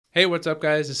Hey, what's up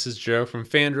guys? This is Joe from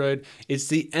Phandroid. It's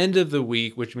the end of the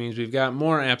week, which means we've got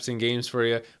more apps and games for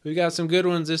you. We've got some good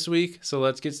ones this week, so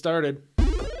let's get started.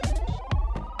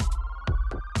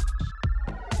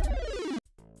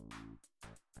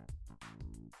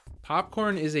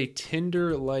 Popcorn is a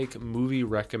Tinder-like movie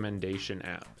recommendation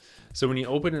app. So when you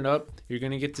open it up, you're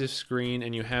going to get this screen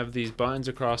and you have these buttons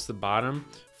across the bottom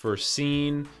for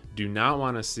seen, do not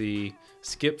want to see,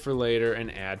 skip for later,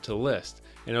 and add to list.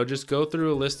 And it'll just go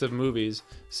through a list of movies.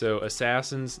 So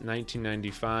Assassins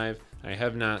 1995, I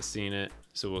have not seen it,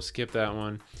 so we'll skip that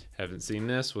one. Haven't seen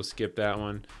this, we'll skip that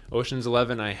one. Ocean's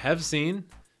 11 I have seen,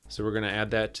 so we're going to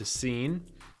add that to seen.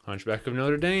 Hunchback of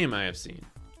Notre Dame I have seen.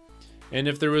 And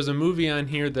if there was a movie on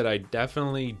here that I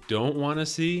definitely don't want to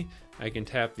see, I can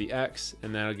tap the X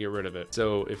and that'll get rid of it.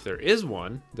 So if there is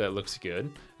one that looks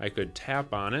good, I could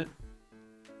tap on it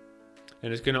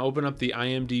and it's going to open up the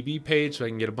IMDb page so I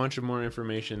can get a bunch of more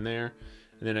information there.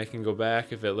 And then I can go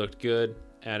back if it looked good,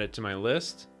 add it to my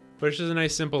list. But it's just a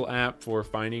nice simple app for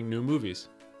finding new movies.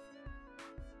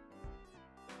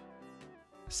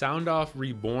 Sound Off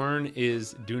Reborn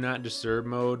is do not disturb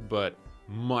mode, but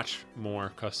much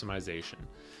more customization.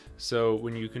 So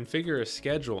when you configure a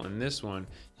schedule in this one,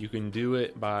 you can do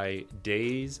it by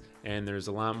days and there's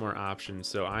a lot more options.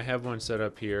 So I have one set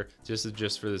up here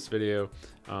just for this video,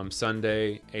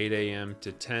 Sunday 8 a.m.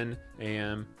 to 10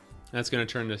 a.m. That's going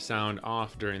to turn the sound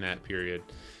off during that period.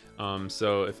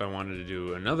 So if I wanted to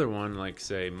do another one, like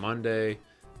say Monday,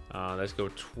 let's go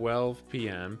 12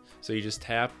 p.m. So you just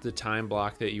tap the time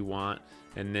block that you want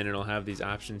and then it'll have these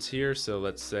options here. So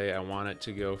let's say I want it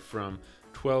to go from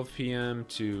 12 p.m.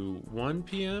 to 1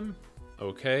 p.m.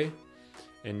 Okay.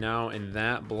 And now in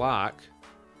that block,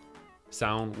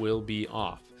 sound will be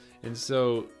off. And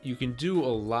so you can do a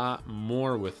lot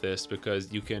more with this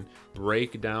because you can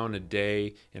break down a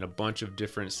day in a bunch of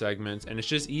different segments. And it's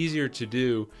just easier to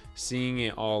do seeing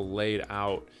it all laid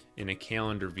out in a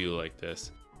calendar view like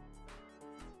this.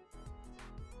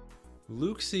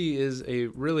 Luxy is a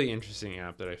really interesting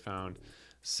app that I found.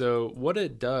 So what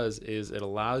it does is it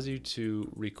allows you to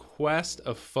request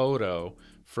a photo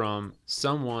from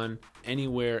someone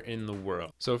anywhere in the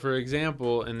world. So for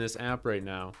example, in this app right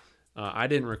now, I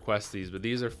didn't request these, but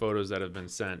these are photos that have been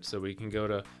sent. So we can go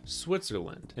to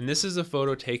Switzerland. And this is a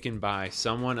photo taken by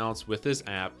someone else with this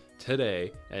app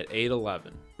today at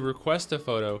 8:11. To request a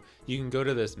photo, you can go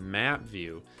to this map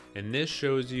view, and this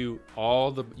shows you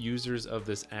all the users of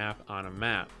this app on a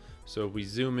map. So if we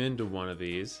zoom into one of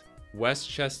these,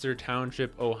 Westchester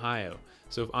Township, Ohio.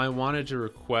 So if I wanted to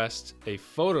request a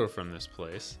photo from this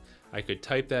place, I could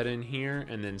type that in here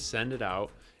and then send it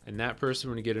out. And that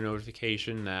person would get a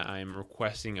notification that I'm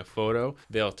requesting a photo.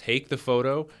 They'll take the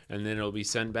photo and then it'll be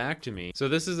sent back to me. So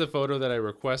this is a photo that I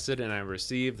requested and I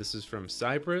received. This is from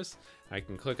Cyprus. I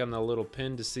can click on the little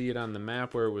pin to see it on the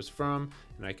map where it was from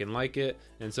and I can like it.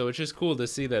 And so it's just cool to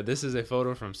see that this is a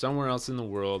photo from somewhere else in the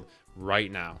world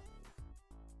right now.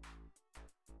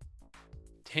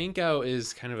 Tank Out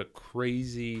is kind of a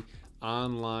crazy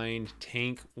online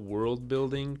tank world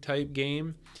building type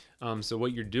game. So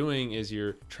what you're doing is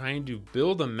you're trying to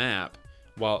build a map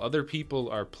while other people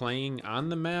are playing on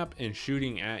the map and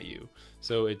shooting at you.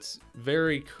 So it's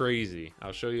very crazy.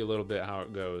 I'll show you a little bit how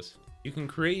it goes. You can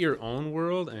create your own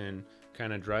world and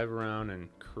kind of drive around and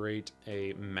create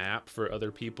a map for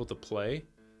other people to play.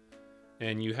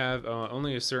 And you have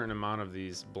only a certain amount of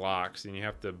these blocks and you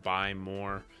have to buy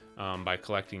more by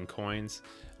collecting coins.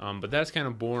 But that's kind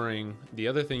of boring. The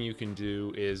other thing you can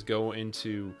do is go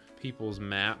into people's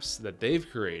maps that they've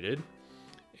created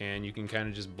and you can kind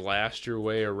of just blast your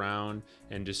way around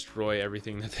and destroy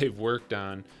everything that they've worked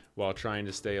on while trying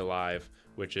to stay alive,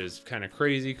 which is kind of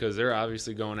crazy because they're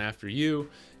obviously going after you,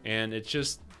 and it's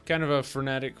just kind of a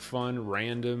frenetic, fun,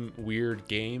 random, weird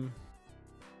game.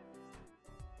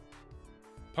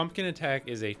 Pumpkin Attack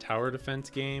is a tower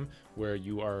defense game where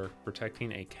you are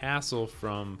protecting a castle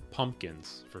from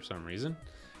pumpkins for some reason.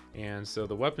 And so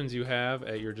the weapons you have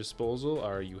at your disposal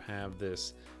are, you have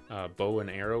this bow and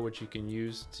arrow, which you can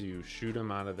use to shoot them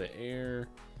out of the air.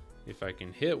 If I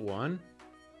can hit one,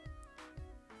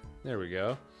 there we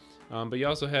go. But you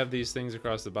also have these things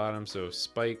across the bottom, so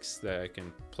spikes that I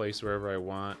can place wherever I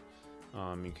want.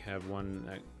 You can have one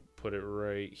that put it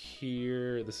right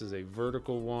here. This is a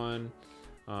vertical one.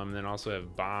 Then also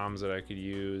have bombs that I could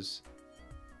use.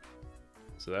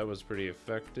 So that was pretty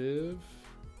effective.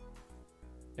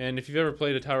 And if you've ever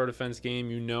played a tower defense game,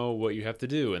 you know what you have to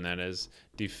do, and that is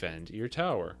defend your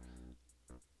tower.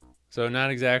 So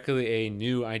not exactly a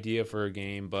new idea for a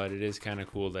game, but it is kind of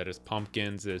cool that it's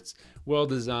pumpkins, it's well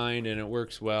designed, and it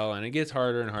works well, and it gets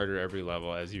harder and harder every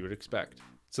level, as you would expect.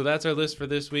 So that's our list for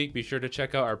this week. Be sure to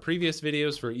check out our previous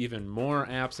videos for even more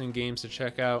apps and games to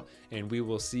check out, and we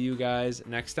will see you guys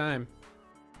next time.